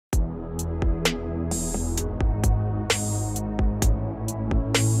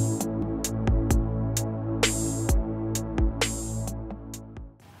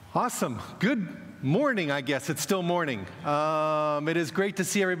Awesome. Good morning, I guess. It's still morning. It is great to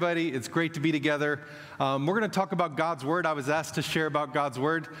see everybody. It's great to be together. We're going to talk about God's Word. I was asked to share about God's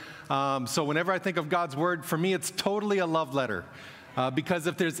Word. So whenever I think of God's Word, for me, it's totally a love letter. Because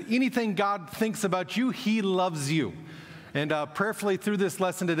if there's anything God thinks about you, He loves you. And prayerfully through this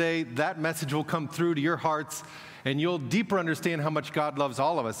lesson today, that message will come through to your hearts, and you'll deeper understand how much God loves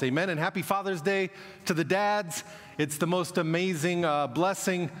all of us. Amen. And happy Father's Day to the dads. It's the most amazing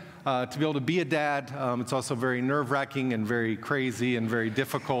blessing to be able to be a dad. It's also very nerve-wracking and very crazy and very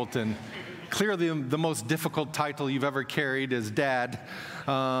difficult, and clearly the most difficult title you've ever carried is dad.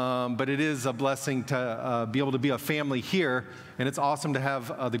 But it is a blessing to be able to be a family here, and it's awesome to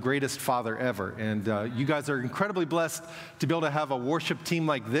have the greatest father ever. And you guys are incredibly blessed to be able to have a worship team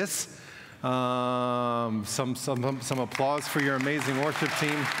like this. Some applause for your amazing worship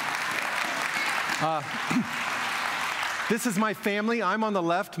team. This is my family. I'm on the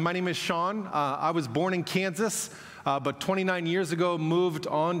left. My name is Shawn. I was born in Kansas, but 29 years ago moved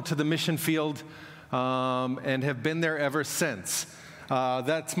on to the mission field and have been there ever since.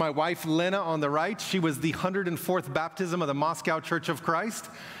 That's my wife, Lena, on the right. She was the 104th baptism of the Moscow Church of Christ.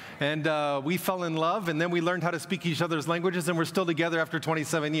 And we fell in love, and then we learned how to speak each other's languages, and we're still together after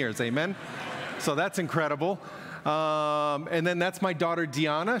 27 years. Amen? So that's incredible. And then that's my daughter,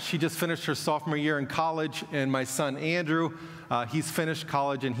 Diana. She just finished her sophomore year in college. And my son, Andrew, he's finished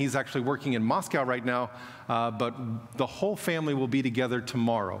college, and he's actually working in Moscow right now. But the whole family will be together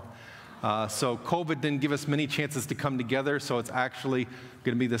tomorrow. So COVID didn't give us many chances to come together, so it's actually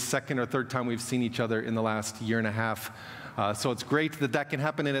going to be the second or third time we've seen each other in the last year and a half. So it's great that that can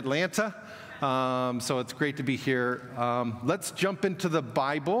happen in Atlanta. So it's great to be here. Let's jump into the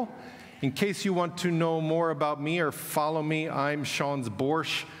Bible. In case you want to know more about me or follow me, I'm Shawn's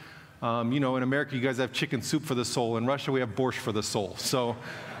Borscht. You know, in America, you guys have chicken soup for the soul. In Russia, we have borscht for the soul. So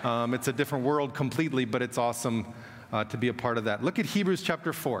it's a different world completely, but it's awesome to be a part of that. Look at Hebrews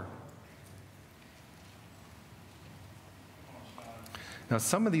chapter 4. Now,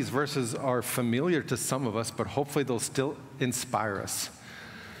 some of these verses are familiar to some of us, but hopefully they'll still inspire us.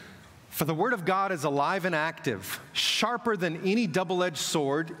 For the word of God is alive and active, sharper than any double-edged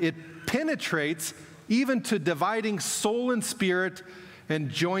sword. It penetrates even to dividing soul and spirit and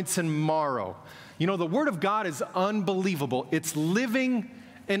joints and marrow. You know, the word of God is unbelievable. It's living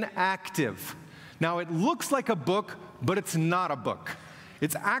and active. Now, it looks like a book, but it's not a book.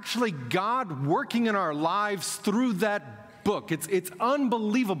 It's actually God working in our lives through that book. It's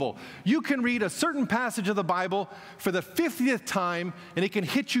unbelievable. You can read a certain passage of the Bible for the 50th time, and it can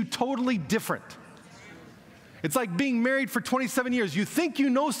hit you totally different. It's like being married for 27 years. You think you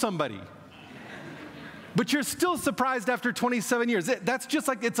know somebody, but you're still surprised after 27 years. That's just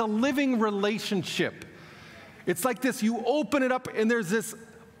like, it's a living relationship. It's like this. You open it up, and there's this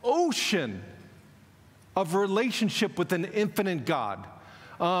ocean of relationship with an infinite God.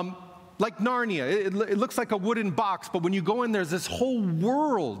 Like Narnia, it looks like a wooden box, but when you go in, there's this whole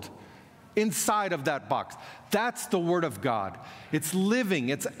world inside of that box. That's the Word of God. It's living,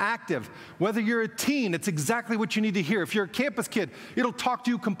 it's active. Whether you're a teen, it's exactly what you need to hear. If you're a campus kid, it'll talk to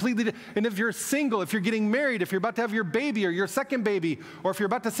you completely. And if you're single, if you're getting married, if you're about to have your baby or your second baby, or if you're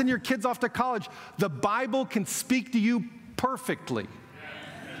about to send your kids off to college, the Bible can speak to you perfectly.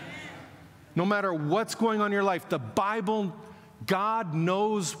 No matter what's going on in your life, the Bible, God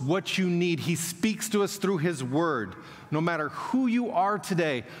knows what you need. He speaks to us through His Word. No matter who you are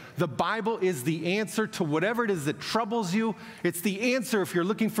today, the Bible is the answer to whatever it is that troubles you. It's the answer if you're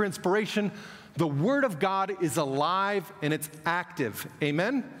looking for inspiration. The Word of God is alive and it's active.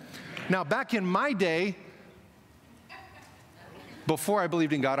 Amen? Now, back in my day, before I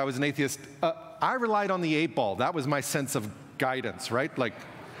believed in God, I was an atheist. I relied on the 8-ball. That was my sense of guidance, right? Like,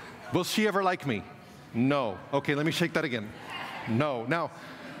 will she ever like me? No. Okay, let me shake that again. No. Now,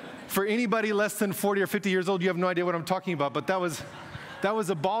 for anybody less than 40 or 50 years old, you have no idea what I'm talking about, but that was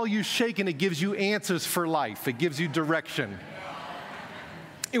a ball you shake, and it gives you answers for life. It gives you direction.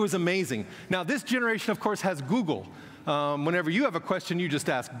 It was amazing. Now, this generation, of course, has Google. Whenever you have a question, you just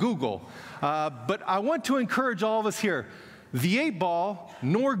ask Google. But I want to encourage all of us here. The 8-ball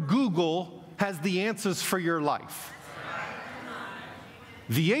nor Google has the answers for your life.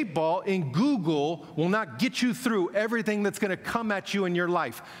 The 8-ball in Google will not get you through everything that's going to come at you in your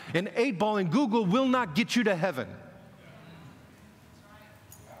life. An 8-ball in Google will not get you to heaven.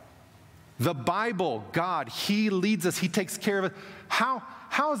 The Bible, God, He leads us. He takes care of it.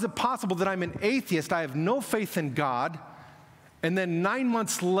 How is it possible that I'm an atheist? I have no faith in God, and then 9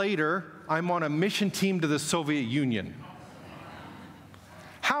 months later, I'm on a mission team to the Soviet Union?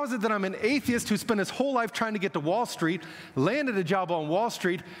 How How is it that I'm an atheist who spent his whole life trying to get to Wall Street, landed a job on Wall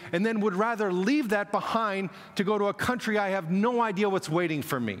Street, and then would rather leave that behind to go to a country I have no idea what's waiting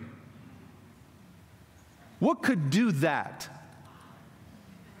for me? What could do that?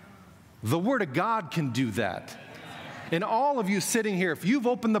 The Word of God can do that. And all of you sitting here, if you've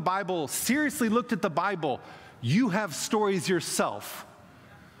opened the Bible, seriously looked at the Bible, you have stories yourself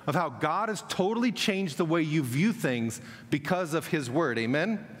of how God has totally changed the way you view things because of His Word.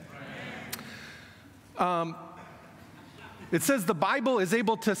 Amen? It says the Bible is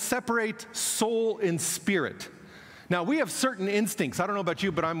able to separate soul and spirit. Now, we have certain instincts. I don't know about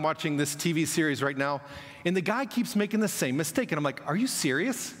you, but I'm watching this TV series right now, and the guy keeps making the same mistake. And I'm like, are you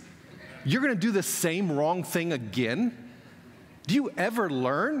serious? You're going to do the same wrong thing again? Do you ever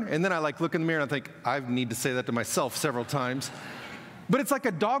learn? And then I look in the mirror and I think, I need to say that to myself several times. But it's like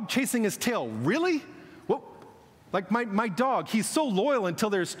a dog chasing his tail. Really? Well, like my dog, he's so loyal until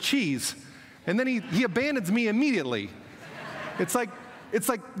there's cheese. And then he abandons me immediately. It's like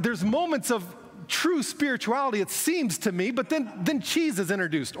there's moments of true spirituality, it seems to me, but then cheese is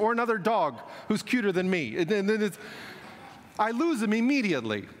introduced, or another dog who's cuter than me. And then I lose him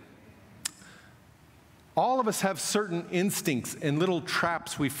immediately. All of us have certain instincts and little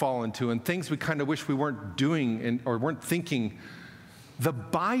traps we fall into and things we kind of wish we weren't doing or weren't thinking. The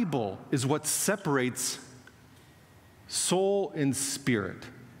Bible is what separates soul and spirit.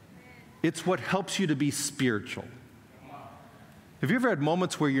 It's what helps you to be spiritual. Have you ever had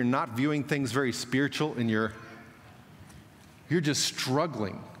moments where you're not viewing things very spiritual and you're just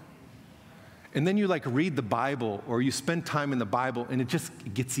struggling? And then you read the Bible or you spend time in the Bible and it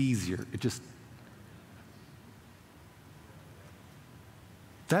gets easier.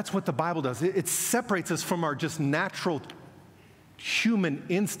 That's what the Bible does. It separates us from our just natural human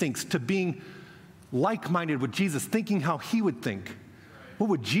instincts to being like-minded with Jesus, thinking how He would think. What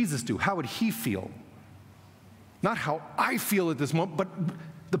would Jesus do? How would He feel? Not how I feel at this moment, but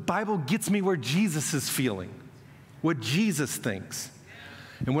the Bible gets me where Jesus is feeling, what Jesus thinks.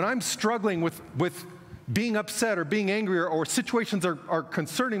 And when I'm struggling with being upset or being angry or situations are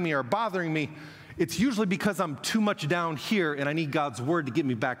concerning me or bothering me, it's usually because I'm too much down here and I need God's Word to get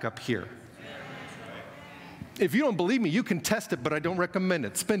me back up here. If you don't believe me, you can test it, but I don't recommend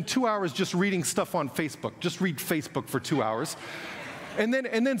it. Spend 2 hours just reading stuff on Facebook. Just read Facebook for 2 hours. And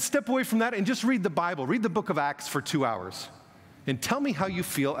then step away from that and just read the Bible. Read the book of Acts for 2 hours. And tell me how you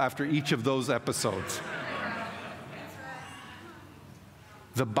feel after each of those episodes.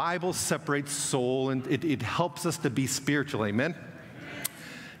 The Bible separates soul, and it helps us to be spiritual. Amen?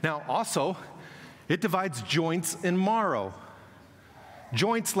 Now, also, it divides joints and marrow.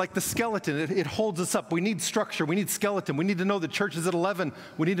 Joints like the skeleton, it holds us up. We need structure, we need skeleton. We need to know the church is at 11.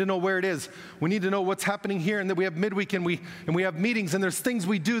 We need to know where it is. We need to know what's happening here, and that we have midweek and we have meetings, and there's things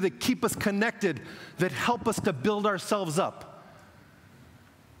we do that keep us connected, that help us to build ourselves up.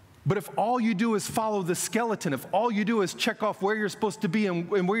 But if all you do is follow the skeleton, if all you do is check off where you're supposed to be and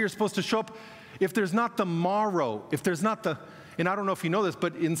where you're supposed to show up, if there's not the marrow, if there's not the, and I don't know if you know this,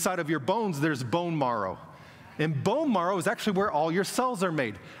 but inside of your bones, there's bone marrow. And bone marrow is actually where all your cells are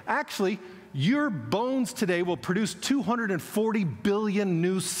made. Actually, your bones today will produce 240 billion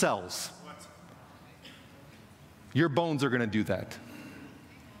new cells. Your bones are going to do that.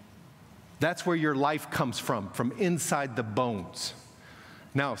 That's where your life comes from inside the bones.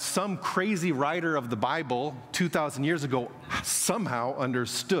 Now, some crazy writer of the Bible 2,000 years ago somehow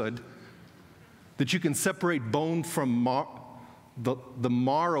understood that you can separate bone from the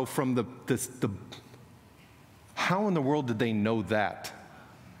marrow from the How in the world did they know that?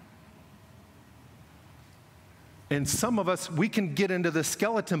 And some of us, we can get into the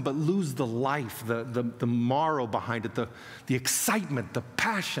skeleton but lose the life, the marrow behind it, the excitement, the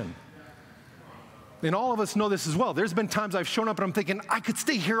passion. And all of us know this as well. There's been times I've shown up and I'm thinking, I could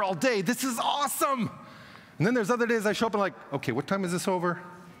stay here all day. This is awesome. And then there's other days I show up and I'm like, okay, what time is this over?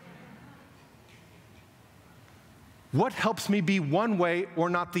 What helps me be one way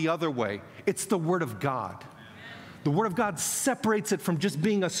or not the other way? It's the Word of God. The Word of God separates it from just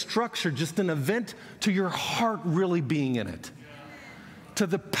being a structure, just an event, to your heart really being in it, to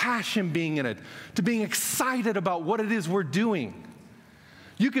the passion being in it, to being excited about what it is we're doing.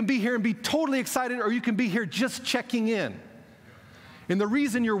 You can be here and be totally excited, or you can be here just checking in. And the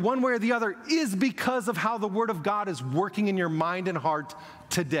reason you're one way or the other is because of how the Word of God is working in your mind and heart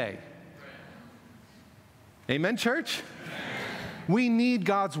today. Amen, church? We need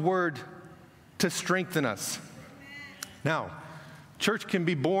God's Word to strengthen us. Now, church can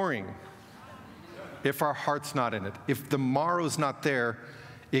be boring if our heart's not in it. If the marrow's not there,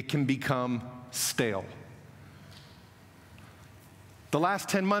 it can become stale. The last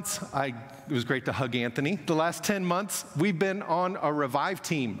 10 months, it was great to hug Anthony. The last 10 months, we've been on a Revive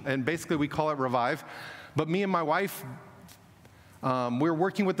team, and basically we call it Revive. But me and my wife, we're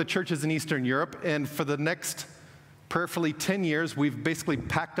working with the churches in Eastern Europe, and for the next prayerfully 10 years, we've basically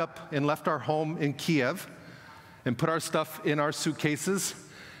packed up and left our home in Kiev and put our stuff in our suitcases.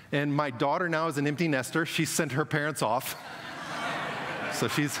 And my daughter now is an empty nester. She sent her parents off. So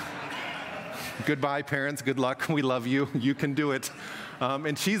she's, goodbye, parents, good luck, we love you, you can do it.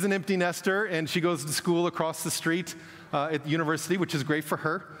 And she's an empty nester, and she goes to school across the street at university, which is great for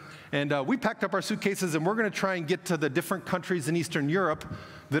her. And we packed up our suitcases, and we're going to try and get to the different countries in Eastern Europe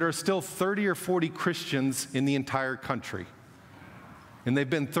that are still 30 or 40 Christians in the entire country. And they've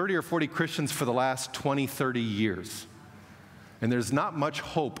been 30 or 40 Christians for the last 20, 30 years. And there's not much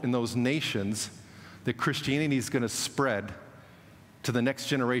hope in those nations that Christianity is going to spread to the next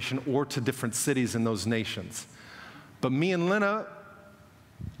generation or to different cities in those nations. But me and Lena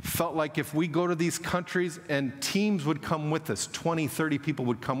felt like if we go to these countries and teams would come with us, 20, 30 people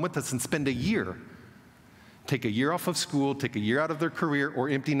would come with us and spend a year, take a year off of school, take a year out of their career, or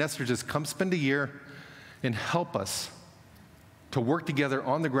empty nesters, just come spend a year and help us to work together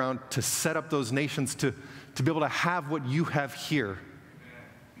on the ground to set up those nations to be able to have what you have here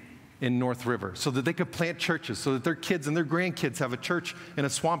in North River, so that they could plant churches, so that their kids and their grandkids have a church and a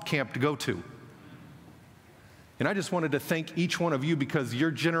swamp camp to go to. And I just wanted to thank each one of you, because your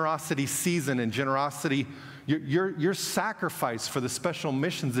generosity season and generosity, your sacrifice for the special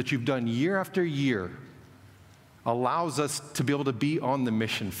missions that you've done year after year allows us to be able to be on the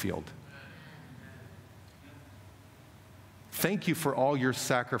mission field. Thank you for all your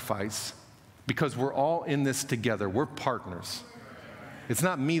sacrifice, because we're all in this together. We're partners. It's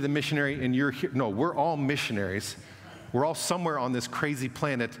not me, the missionary, and you're here. No, we're all missionaries. We're all somewhere on this crazy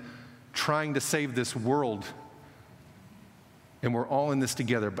planet trying to save this world. And we're all in this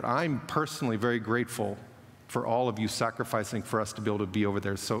together. But I'm personally very grateful for all of you sacrificing for us to be able to be over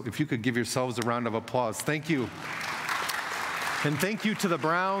there. So if you could give yourselves a round of applause. Thank you. And thank you to the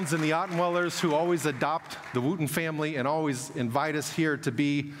Browns and the Ottenwellers who always adopt the Wooten family and always invite us here to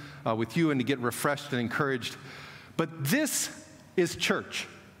be with you and to get refreshed and encouraged. But this is church.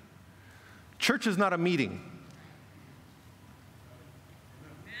 Church is not a meeting.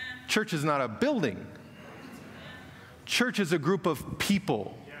 Church is not a building. Church is a group of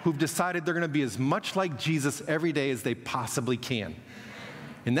people who've decided they're going to be as much like Jesus every day as they possibly can.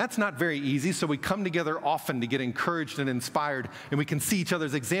 And that's not very easy, so we come together often to get encouraged and inspired, and we can see each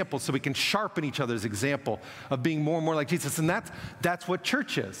other's examples so we can sharpen each other's example of being more and more like Jesus. And that's what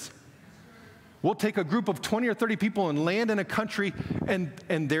church is. We'll take a group of 20 or 30 people and land in a country, and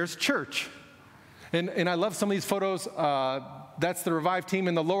there's church. And I love some of these photos. That's the Revive team.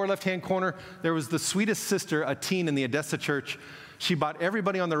 In the lower left-hand corner, there was the sweetest sister, a teen in the Odessa church. She bought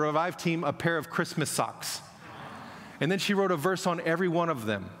everybody on the Revive team a pair of Christmas socks. And then she wrote a verse on every one of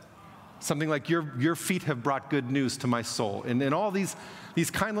them. Something like, your feet have brought good news to my soul. And all these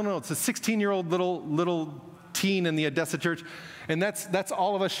kind little notes. A 16-year-old little teen in the Odessa church. And that's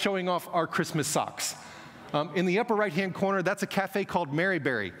all of us showing off our Christmas socks. In the upper right-hand corner, that's a cafe called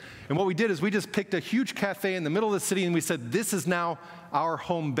Maryberry. And what we did is we just picked a huge cafe in the middle of the city, and we said, this is now our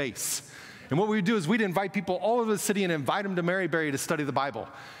home base. And what we would do is we'd invite people all over the city and invite them to Maryberry to study the Bible.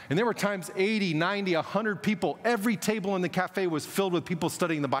 And there were times 80, 90, 100 people. Every table in the cafe was filled with people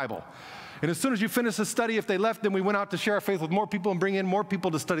studying the Bible. And as soon as you finished the study, if they left, then we went out to share our faith with more people and bring in more people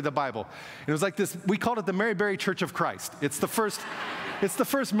to study the Bible. And it was like this, we called it the Maryberry Church of Christ. It's the first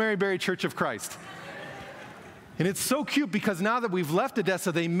Maryberry Church of Christ. And it's so cute because now that we've left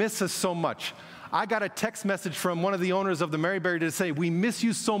Odessa, they miss us so much. I got a text message from one of the owners of the Maryberry to say, we miss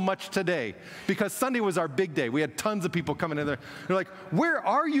you so much today, because Sunday was our big day. We had tons of people coming in there. They're like, where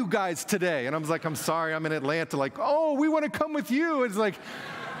are you guys today? And I was like, I'm sorry, I'm in Atlanta. Like, oh, we want to come with you. It's like,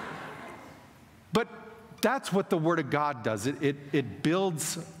 but that's what the Word of God does. It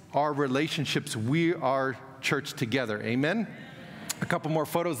builds our relationships. We are church together. Amen? A couple more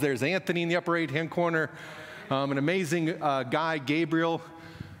photos. There's Anthony in the upper right-hand corner. An amazing guy, Gabriel,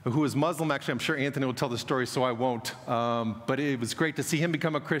 who is Muslim. Actually, I'm sure Anthony will tell the story, so I won't. But it was great to see him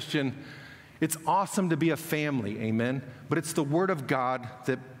become a Christian. It's awesome to be a family, amen? But it's the Word of God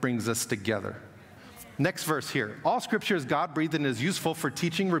that brings us together. Next verse here. All Scripture is God-breathed and is useful for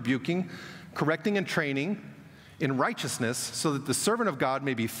teaching, rebuking, correcting, and training in righteousness, so that the servant of God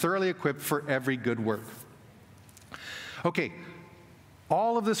may be thoroughly equipped for every good work. Okay,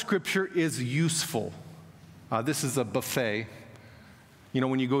 all of the Scripture is useful. This is a buffet. You know,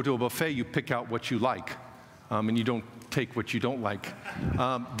 when you go to a buffet, you pick out what you like, and you don't take what you don't like.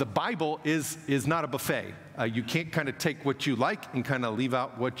 The Bible is not a buffet. You can't kind of take what you like and kind of leave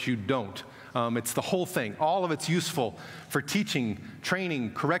out what you don't. It's the whole thing. All of it's useful for teaching,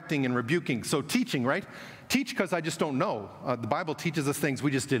 training, correcting, and rebuking. So teaching, right? Teach because I just don't know. The Bible teaches us things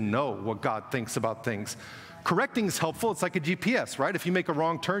we just didn't know what God thinks about things. Correcting is helpful. It's like a GPS, right? If you make a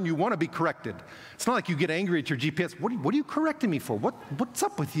wrong turn, you want to be corrected. It's not like you get angry at your GPS. What are you correcting me for? What's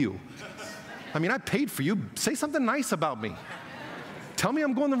up with you? I mean, I paid for you. Say something nice about me. Tell me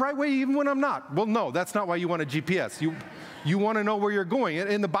I'm going the right way even when I'm not. Well, no, that's not why you want a GPS. You want to know where you're going.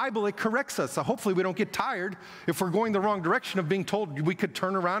 In the Bible, it corrects us. So hopefully we don't get tired if we're going the wrong direction of being told we could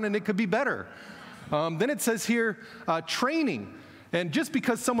turn around and it could be better. Then it says here, training. And just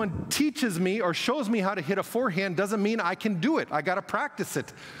because someone teaches me or shows me how to hit a forehand doesn't mean I can do it. I got to practice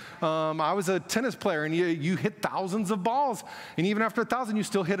it. I was a tennis player, and you hit thousands of balls. And even after 1,000, you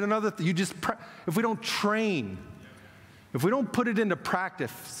still hit another. If we don't train, if we don't put it into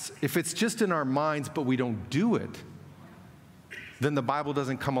practice, if it's just in our minds but we don't do it, then the Bible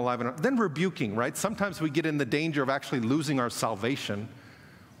doesn't come alive. Then rebuking, right? Sometimes we get in the danger of actually losing our salvation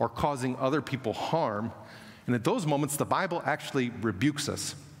or causing other people harm. And at those moments, the Bible actually rebukes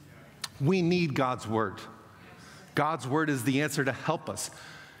us. We need God's word. God's word is the answer to help us.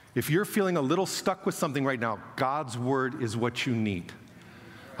 If you're feeling a little stuck with something right now, God's word is what you need.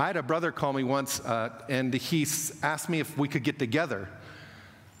 I had a brother call me once, and he asked me if we could get together.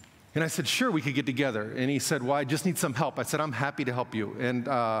 And I said, sure, we could get together. And he said, well, I just need some help. I said, I'm happy to help you. And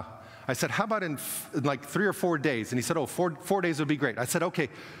I said, how about in like 3 or 4 days? And he said, oh, four days would be great. I said, okay.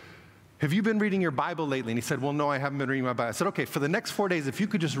 Have you been reading your Bible lately? And he said, well, no, I haven't been reading my Bible. I said, okay, for the next 4 days, if you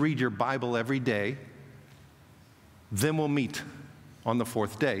could just read your Bible every day, then we'll meet on the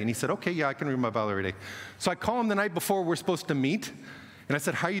 4th day. And he said, okay, yeah, I can read my Bible every day. So I call him the night before we're supposed to meet. And I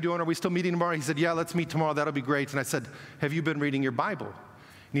said, how are you doing? Are we still meeting tomorrow? He said, yeah, let's meet tomorrow. That'll be great. And I said, have you been reading your Bible?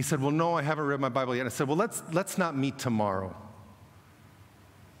 And he said, well, no, I haven't read my Bible yet. And I said, well, let's not meet tomorrow.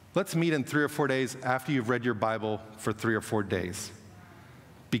 Let's meet in 3 or 4 days after you've read your Bible for 3 or 4 days.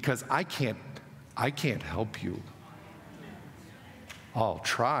 Because I can't help you. I'll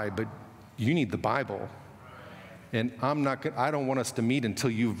try, but you need the Bible. And I don't want us to meet until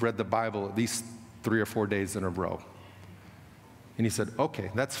you've read the Bible at least 3 or 4 days in a row. And he said,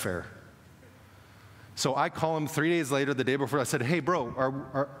 okay, that's fair. So I call him 3 days later, the day before. I said, hey, bro,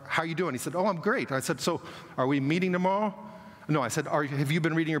 how are you doing? He said, oh, I'm great. I said, so are we meeting tomorrow? No, I said, have you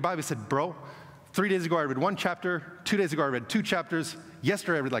been reading your Bible? He said, bro, 3 days ago I read 1 chapter. 2 days ago I read 2 chapters.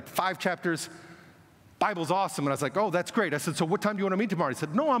 Yesterday I read like 5 chapters. Bible's awesome. And I was like, oh, that's great. I said, so what time do you want to meet tomorrow? He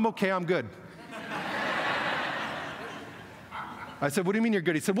said, no, I'm okay, I'm good. I said, what do you mean you're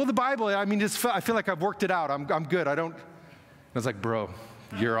good? He said, well, the Bible, I feel like I've worked it out. I'm good. I was like, bro,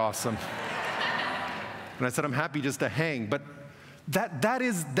 you're awesome. And I said, I'm happy just to hang. But that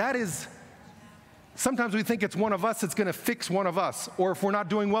is, sometimes we think it's one of us that's going to fix one of us. Or if we're not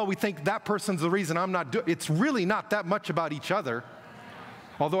doing well, we think that person's the reason I'm not doing. It's really not that much about each other.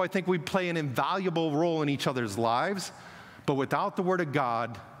 Although I think we play an invaluable role in each other's lives. But without the Word of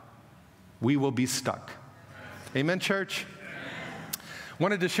God, we will be stuck. Amen, church?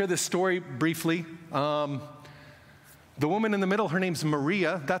 Wanted to share this story briefly. The woman in the middle, her name's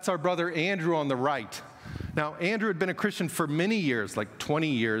Maria. That's our brother Andrew on the right. Now, Andrew had been a Christian for many years, like 20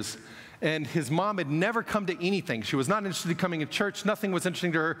 years. And his mom had never come to anything. She was not interested in coming to church. Nothing was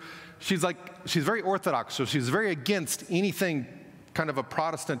interesting to her. She's very Orthodox, so she was very against anything kind of a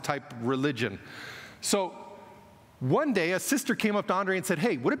Protestant type religion. So one day, a sister came up to Andre and said,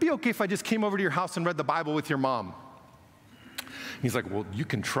 hey, would it be okay if I just came over to your house and read the Bible with your mom? He's like, well, you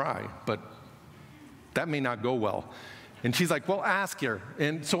can try, but that may not go well. And she's like, well, ask her.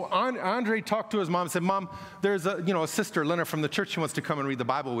 And so Andre talked to his mom and said, Mom, there's a sister, Lena, from the church who wants to come and read the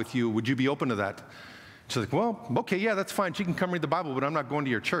Bible with you. Would you be open to that? She's like, well, okay, yeah, that's fine. She can come read the Bible, but I'm not going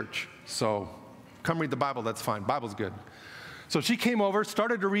to your church. So come read the Bible, that's fine. Bible's good. So she came over,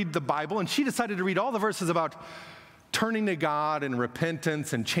 started to read the Bible, and she decided to read all the verses about turning to God and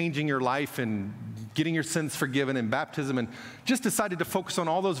repentance and changing your life and getting your sins forgiven and baptism, and just decided to focus on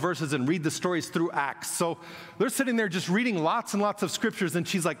all those verses and read the stories through Acts. So they're sitting there just reading lots and lots of scriptures, and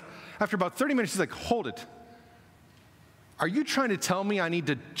she's like, after about 30 minutes, she's like, hold it. Are you trying to tell me I need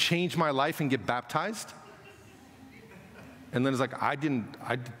to change my life and get baptized? And then it's like, I didn't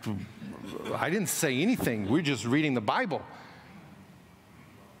say anything. We're just reading the Bible.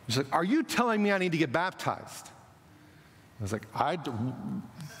 She's like, are you telling me I need to get baptized? I was like,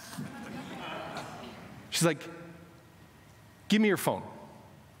 She's like, give me your phone.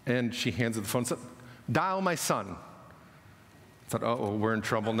 And she hands her the phone and said, dial my son. I thought, uh-oh, we're in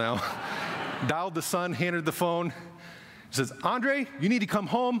trouble now. Dialed the son, handed the phone. He says, Andre, you need to come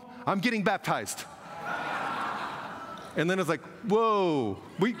home. I'm getting baptized. And then it's like, whoa,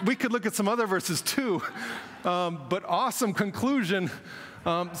 we could look at some other verses too, but awesome conclusion.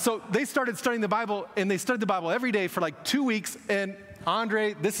 So they started studying the Bible, and they studied the Bible every day for like 2 weeks, and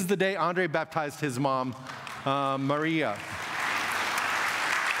this is the day Andre baptized his mom, Maria.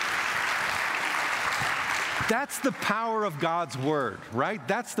 That's the power of God's word, right?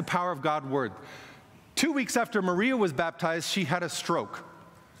 That's the power of God's word. 2 weeks after Maria was baptized, she had a stroke,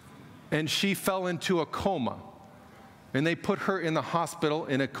 and she fell into a coma. And they put her in the hospital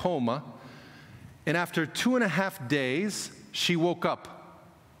in a coma. And after 2.5 days, she woke up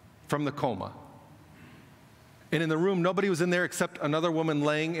from the coma. And in the room, nobody was in there except another woman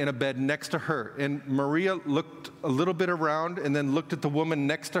laying in a bed next to her. And Maria looked a little bit around and then looked at the woman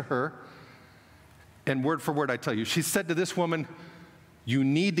next to her. And word for word, I tell you, she said to this woman, you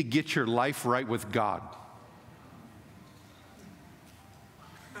need to get your life right with God.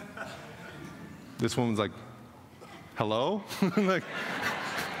 This woman's like, hello?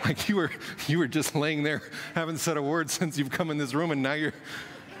 like you were just laying there, haven't said a word since you've come in this room, and now you're...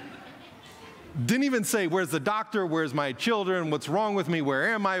 Didn't even say, where's the doctor? Where's my children? What's wrong with me? Where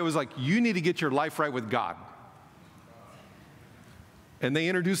am I? It was like, you need to get your life right with God. And they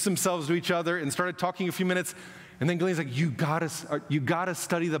introduced themselves to each other and started talking a few minutes. And then Glen's like, you gotta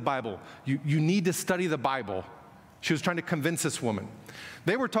study the Bible. You need to study the Bible. She was trying to convince this woman.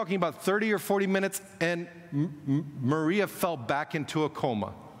 They were talking about 30 or 40 minutes, and Maria fell back into a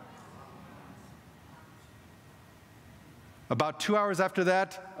coma. About 2 hours after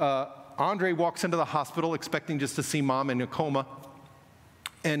that, Andre walks into the hospital expecting just to see mom in a coma.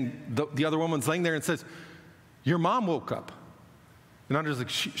 And the other woman's laying there and says, your mom woke up. And Andre's like,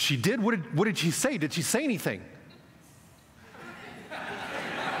 she did? What did she say? Did she say anything?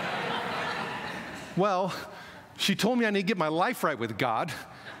 Well, she told me I need to get my life right with God,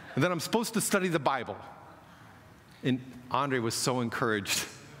 and that I'm supposed to study the Bible. And Andre was so encouraged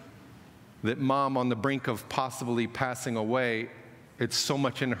that mom, on the brink of possibly passing away, it's so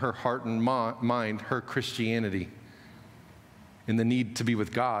much in her heart and mind, her Christianity, and the need to be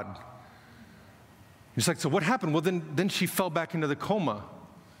with God. He's like, so what happened? Well, then she fell back into the coma.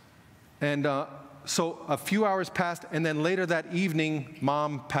 And so a few hours passed, and then later that evening,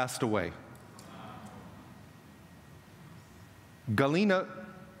 mom passed away. Galina,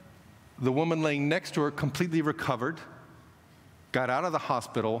 the woman laying next to her, completely recovered, got out of the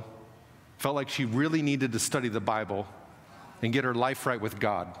hospital, felt like she really needed to study the Bible and get her life right with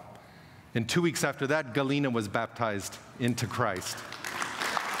God. And 2 weeks after that, Galina was baptized into Christ.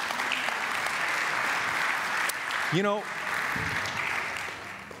 You know,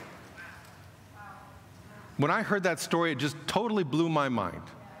 when I heard that story, it just totally blew my mind.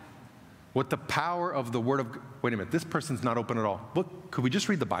 What the power of the Word of God. Wait a minute, this person's not open at all. Look, could we just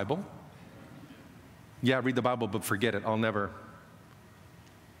read the Bible? Yeah, read the Bible, but forget it. I'll never.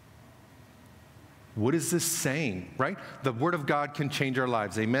 What is this saying, right? The Word of God can change our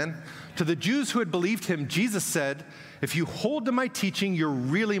lives, amen? To the Jews who had believed him, Jesus said, if you hold to my teaching, you're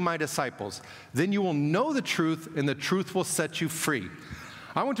really my disciples. Then you will know the truth, and the truth will set you free.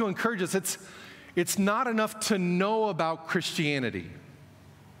 I want to encourage us, it's not enough to know about Christianity.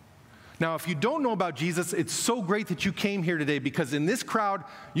 Now, if you don't know about Jesus, it's so great that you came here today, because in this crowd,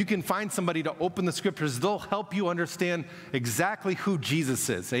 you can find somebody to open the scriptures. They'll help you understand exactly who Jesus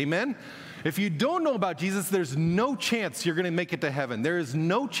is, amen? If you don't know about Jesus, there's no chance you're going to make it to heaven. There is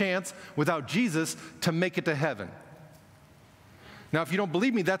no chance without Jesus to make it to heaven. Now, if you don't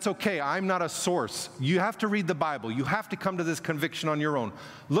believe me, that's okay. I'm not a source. You have to read the Bible. You have to come to this conviction on your own.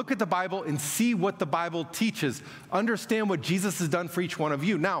 Look at the Bible and see what the Bible teaches. Understand what Jesus has done for each one of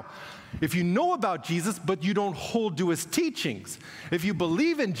you. Now, if you know about Jesus, but you don't hold to his teachings, if you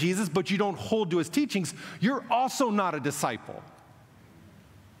believe in Jesus, but you don't hold to his teachings, you're also not a disciple.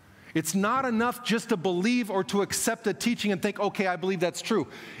 It's not enough just to believe or to accept a teaching and think, okay, I believe that's true.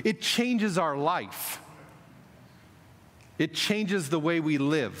 It changes our life. It changes the way we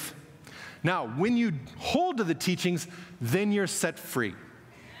live. Now, when you hold to the teachings, then you're set free.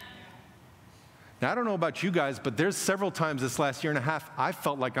 Now, I don't know about you guys, but there's several times this last year and a half, I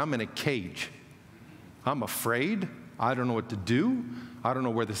felt like I'm in a cage. I'm afraid. I don't know what to do. I don't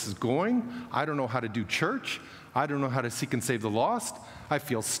know where this is going. I don't know how to do church. I don't know how to seek and save the lost. I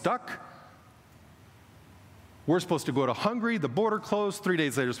feel stuck. We're supposed to go to Hungary. The border closed. 3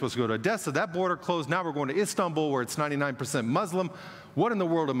 days later, we're supposed to go to Odessa. That border closed. Now we're going to Istanbul, where it's 99% Muslim. What in the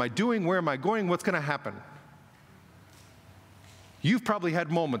world am I doing? Where am I going? What's going to happen? You've probably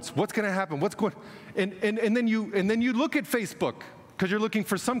had moments. What's going to happen? What's going? And then you look at Facebook, because you're looking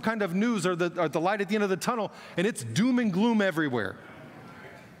for some kind of news or the light at the end of the tunnel, and it's doom and gloom everywhere.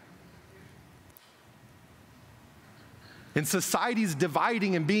 And society's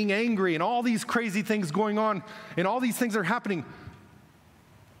dividing and being angry and all these crazy things going on and all these things are happening.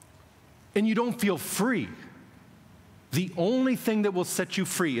 And you don't feel free. The only thing that will set you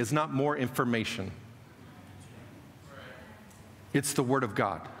free is not more information. It's the Word of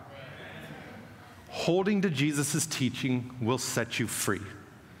God. Holding to Jesus' teaching will set you free.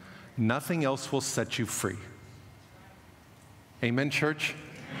 Nothing else will set you free. Amen, church?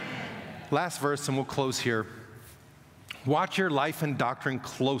 Last verse, and we'll close here. Watch your life and doctrine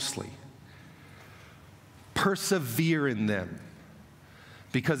closely. Persevere in them.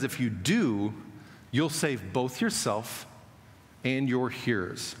 Because if you do, you'll save both yourself and your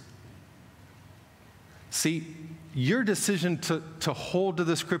hearers. See, your decision to hold to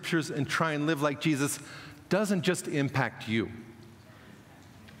the Scriptures and try and live like Jesus doesn't just impact you.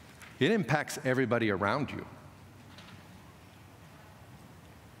 It impacts everybody around you.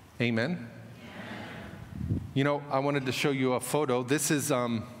 Amen? You know, I wanted to show you a photo. This is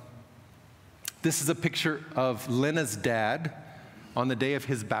a picture of Lena's dad on the day of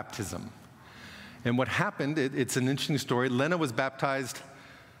his baptism. And what happened, it's an interesting story. Lena was baptized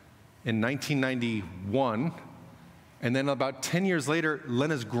in 1991, and then about 10 years later,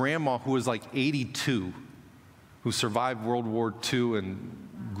 Lena's grandma, who was like 82, who survived World War II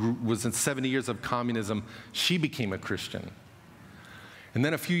and was in 70 years of communism, she became a Christian. And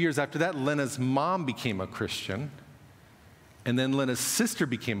then a few years after that, Lena's mom became a Christian. And then Lena's sister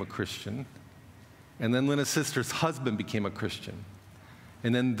became a Christian. And then Lena's sister's husband became a Christian.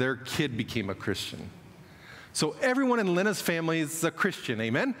 And then their kid became a Christian. So everyone in Lena's family is a Christian,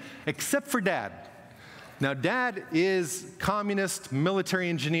 amen? Except for Dad. Now, Dad is communist, military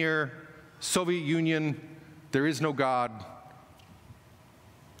engineer, Soviet Union, there is no God.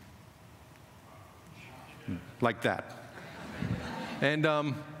 Like that.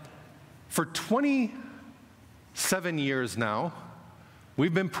 And for 27 years now,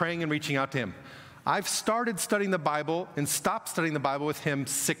 we've been praying and reaching out to him. I've started studying the Bible and stopped studying the Bible with him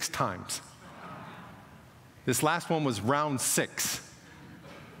 6 times. This last one was round 6.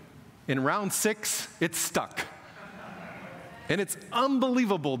 In round 6, it stuck. And it's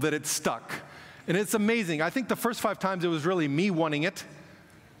unbelievable that it stuck. And it's amazing. I think the first 5 times it was really me wanting it.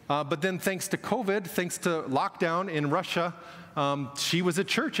 But then thanks to COVID, thanks to lockdown in Russia, he was at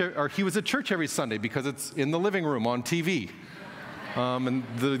church every Sunday because it's in the living room on TV. And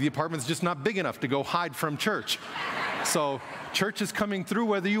the apartment's just not big enough to go hide from church. So church is coming through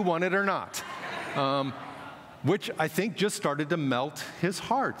whether you want it or not, which I think just started to melt his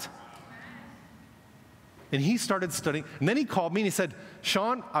heart. And he started studying. And then he called me and he said,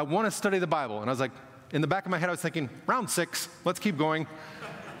 Shawn, I want to study the Bible. And I was like, in the back of my head, I was thinking, round 6, let's keep going.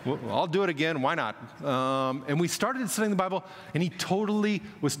 Well, I'll do it again, why not? And we started studying the Bible, and he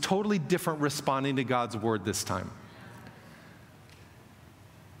was totally different responding to God's word this time.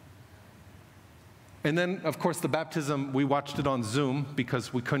 And then, of course, the baptism, we watched it on Zoom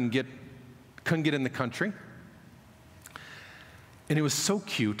because we couldn't get in the country. And it was so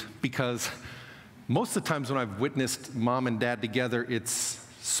cute because most of the times when I've witnessed mom and dad together, it's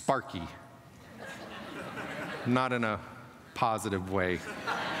sparky. Not in a positive way.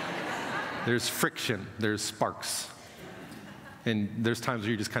 There's friction, there's sparks. And there's times where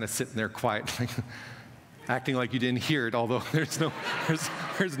you're just kind of sitting there quiet, acting like you didn't hear it, although there's no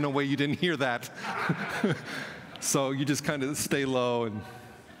way you didn't hear that. So you just kind of stay low, and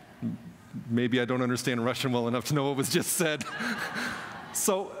maybe I don't understand Russian well enough to know what was just said.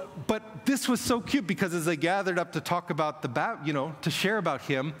 But this was so cute because as they gathered up to talk about to share about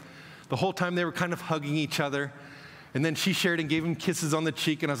him, the whole time they were kind of hugging each other. And then she shared and gave him kisses on the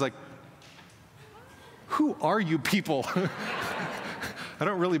cheek, and I was like, who are you people? I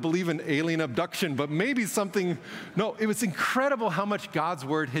don't really believe in alien abduction, but maybe something. No, it was incredible how much God's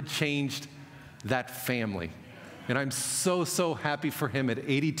word had changed that family. And I'm so, so happy for him at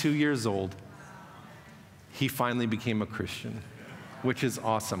 82 years old. He finally became a Christian, which is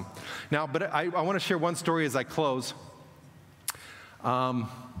awesome. Now, but I want to share one story as I close. Round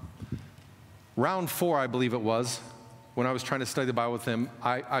 4, I believe it was, when I was trying to study the Bible with him,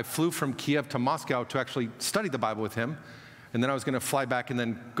 I flew from Kiev to Moscow to actually study the Bible with him, and then I was going to fly back and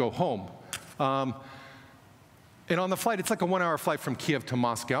then go home. And on the flight, it's like a 1-hour flight from Kiev to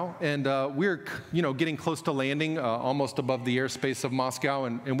Moscow, and we were, getting close to landing, almost above the airspace of Moscow,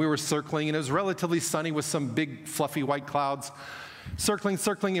 and we were circling, and it was relatively sunny with some big, fluffy white clouds, circling,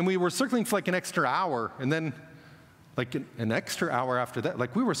 and we were circling for like an extra hour, and then like an extra hour after that,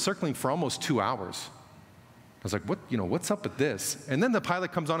 like we were circling for almost 2 hours. I was like, what's up with this? And then the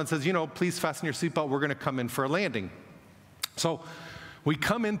pilot comes on and says, please fasten your seatbelt. We're going to come in for a landing. So we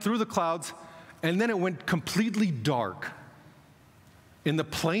come in through the clouds, and then it went completely dark. And the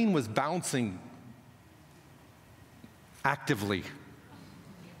plane was bouncing actively.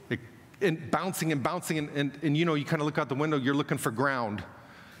 And bouncing and bouncing, and you kind of look out the window, you're looking for ground.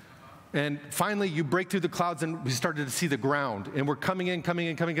 And finally, you break through the clouds, and we started to see the ground. And we're coming in.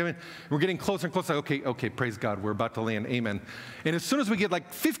 We're getting closer and closer. Okay, praise God, we're about to land, amen. And as soon as we get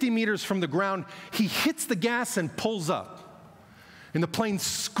like 50 meters from the ground, he hits the gas and pulls up. And the plane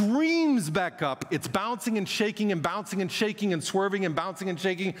screams back up. It's bouncing and shaking and bouncing and shaking and swerving and bouncing and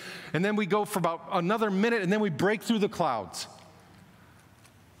shaking. And then we go for about another minute, and then we break through the clouds.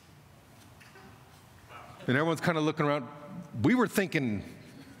 And everyone's kind of looking around. We were thinking,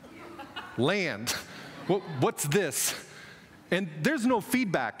 land. What's this? And there's no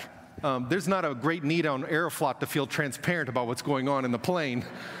feedback. There's not a great need on Aeroflot to feel transparent about what's going on in the plane.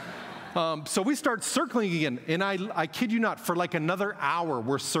 So we start circling again, and I kid you not, for like another hour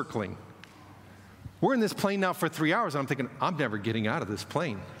we're circling. We're in this plane now for 3 hours, and I'm thinking, I'm never getting out of this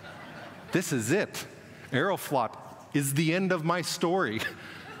plane. This is it. Aeroflot is the end of my story.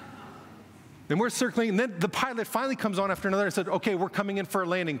 And we're circling, and then the pilot finally comes on after another and said, okay, we're coming in for a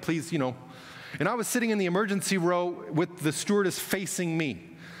landing, please, And I was sitting in the emergency row with the stewardess facing me.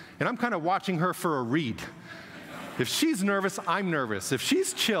 And I'm kind of watching her for a read. If she's nervous, I'm nervous. If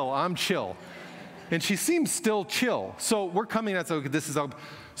she's chill, I'm chill. And she seems still chill. So we're coming, and I said, okay, this is all.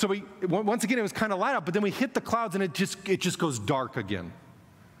 So once again, it was kind of light out, but then we hit the clouds, and it just goes dark again.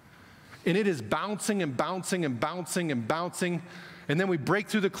 And it is bouncing and bouncing and bouncing and bouncing. And then we break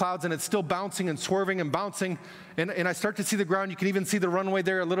through the clouds, and it's still bouncing and swerving and bouncing. And I start to see the ground. You can even see the runway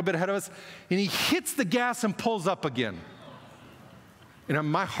there a little bit ahead of us. And he hits the gas and pulls up again. And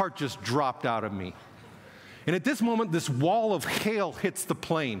my heart just dropped out of me. And at this moment, this wall of hail hits the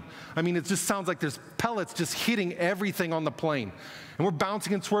plane. I mean, it just sounds like there's pellets just hitting everything on the plane. And we're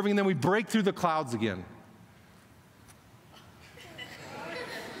bouncing and swerving, and then we break through the clouds again.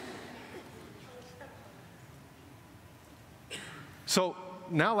 So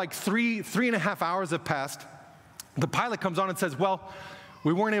now like three and a half hours have passed. The pilot comes on and says, well,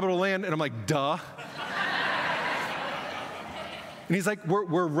 we weren't able to land. And I'm like, duh. And he's like,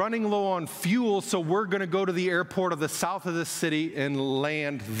 we're running low on fuel, so we're going to go to the airport of the south of the city and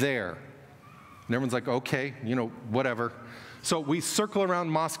land there. And everyone's like, okay, whatever. So we circle around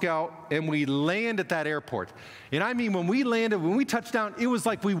Moscow, and we land at that airport. And I mean, when we touched down, it was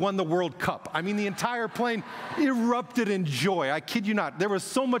like we won the World Cup. I mean, the entire plane erupted in joy. I kid you not. There was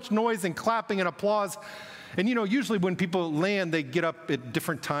so much noise and clapping and applause. And usually when people land, they get up at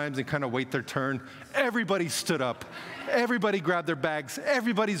different times and kind of wait their turn. Everybody stood up. Everybody grabbed their bags.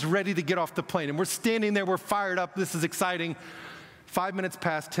 Everybody's ready to get off the plane. And we're standing there. We're fired up. This is exciting. 5 minutes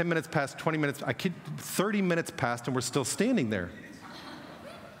passed, 10 minutes passed, 20 minutes, 30 minutes passed, and we're still standing there.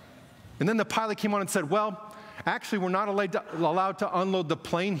 And then the pilot came on and said, well, actually, we're not allowed to unload the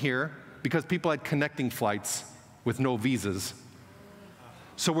plane here because people had connecting flights with no visas.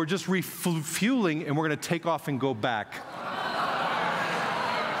 So we're just refueling, and we're going to take off and go back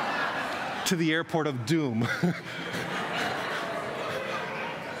to the airport of doom.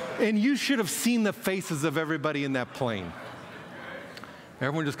 And you should have seen the faces of everybody in that plane.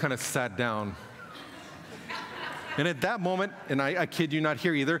 Everyone just kind of sat down. And at that moment, and I kid you not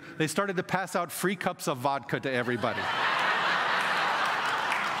here either, they started to pass out free cups of vodka to everybody.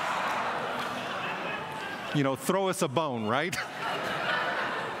 Throw us a bone, right?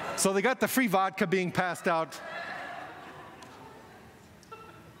 So they got the free vodka being passed out.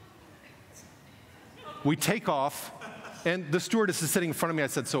 We take off, and the stewardess is sitting in front of me. I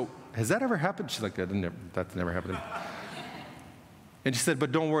said, so has that ever happened? She's like, that's never happened to me. And she said,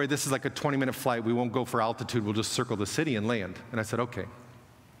 but don't worry, this is like a 20-minute flight. We won't go for altitude. We'll just circle the city and land. And I said, okay.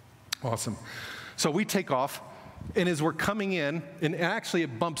 Awesome. So we take off, and as we're coming in, and actually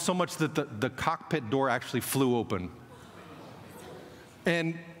it bumped so much that the cockpit door actually flew open.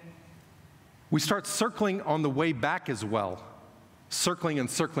 And we start circling on the way back as well, circling and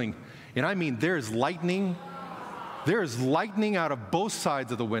circling. And I mean, there's lightning. There's lightning out of both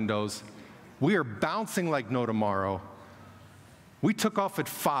sides of the windows. We are bouncing like no tomorrow. We took off at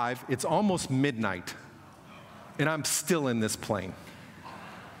 5. It's almost midnight, and I'm still in this plane.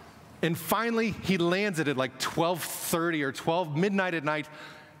 And finally, he lands it at like 12:30 or midnight at night.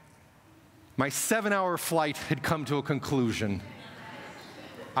 My 7-hour flight had come to a conclusion.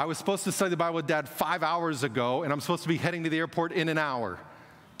 I was supposed to study the Bible with Dad 5 hours ago, and I'm supposed to be heading to the airport in an hour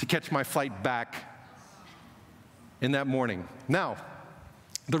to catch my flight back in that morning. Now,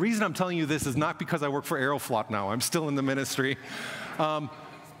 The reason I'm telling you this is not because I work for Aeroflot now. I'm still in the ministry. The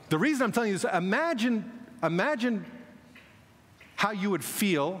reason I'm telling you this, imagine how you would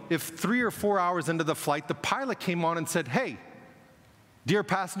feel if 3 or 4 hours into the flight, the pilot came on and said, hey, dear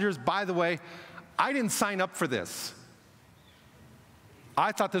passengers, by the way, I didn't sign up for this.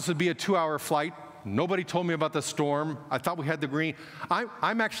 I thought this would be a 2-hour flight. Nobody told me about the storm. I thought we had the green.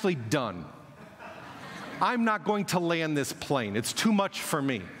 I'm actually done. I'm not going to land this plane. It's too much for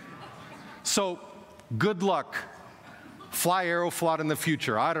me. So good luck. Fly Aeroflot in the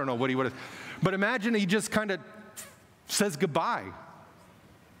future. I don't know what he would have. But imagine he just kind of says goodbye.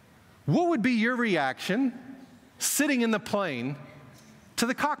 What would be your reaction sitting in the plane to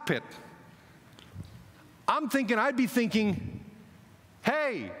the cockpit? I'd be thinking,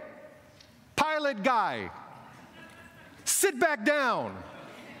 hey, pilot guy, sit back down.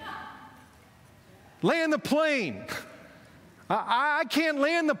 Land the plane. I can't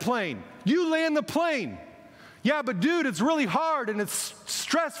land the plane. You land the plane. Yeah, but dude, it's really hard and it's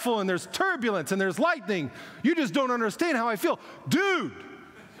stressful and there's turbulence and there's lightning. You just don't understand how I feel. Dude,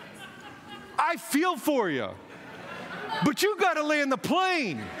 I feel for you. But you got to land the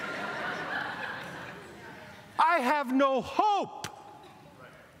plane. I have no hope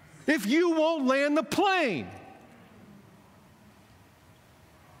if you won't land the plane.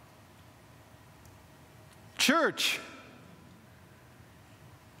 Church,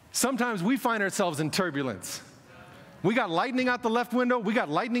 sometimes we find ourselves in turbulence. We got lightning out the left window, we got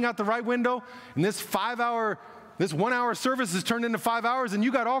lightning out the right window, and this 1 hour service is turned into 5 hours, and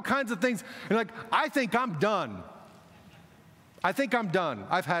you got all kinds of things. You're like, I think I'm done. I think I'm done.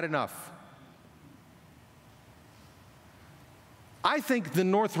 I've had enough. I think the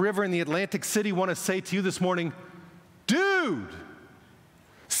North River and the Atlantic City want to say to you this morning, dude,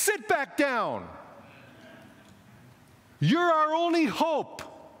 sit back down. You're our only hope.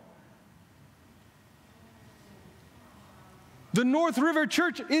 The North River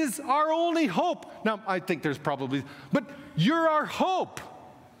Church is our only hope. Now, I think there's probably, but you're our hope.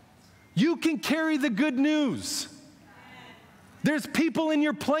 You can carry the good news. There's people in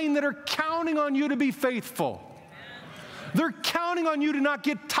your plane that are counting on you to be faithful. They're counting on you to not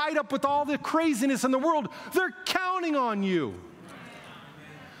get tied up with all the craziness in the world. They're counting on you.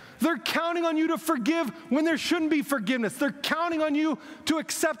 They're counting on you to forgive when there shouldn't be forgiveness. They're counting on you to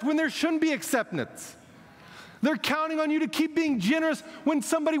accept when there shouldn't be acceptance. They're counting on you to keep being generous when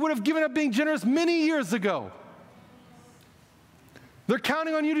somebody would have given up being generous many years ago. They're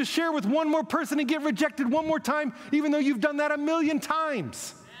counting on you to share with one more person and get rejected one more time, even though you've done that 1,000,000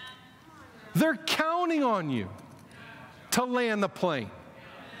 times. They're counting on you to land the plane.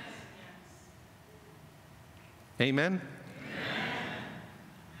 Amen?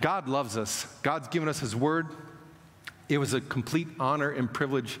 God loves us. God's given us His Word. It was a complete honor and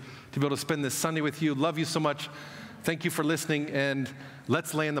privilege to be able to spend this Sunday with you. Love you so much. Thank you for listening, and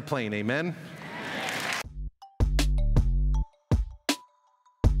let's land the plane. Amen?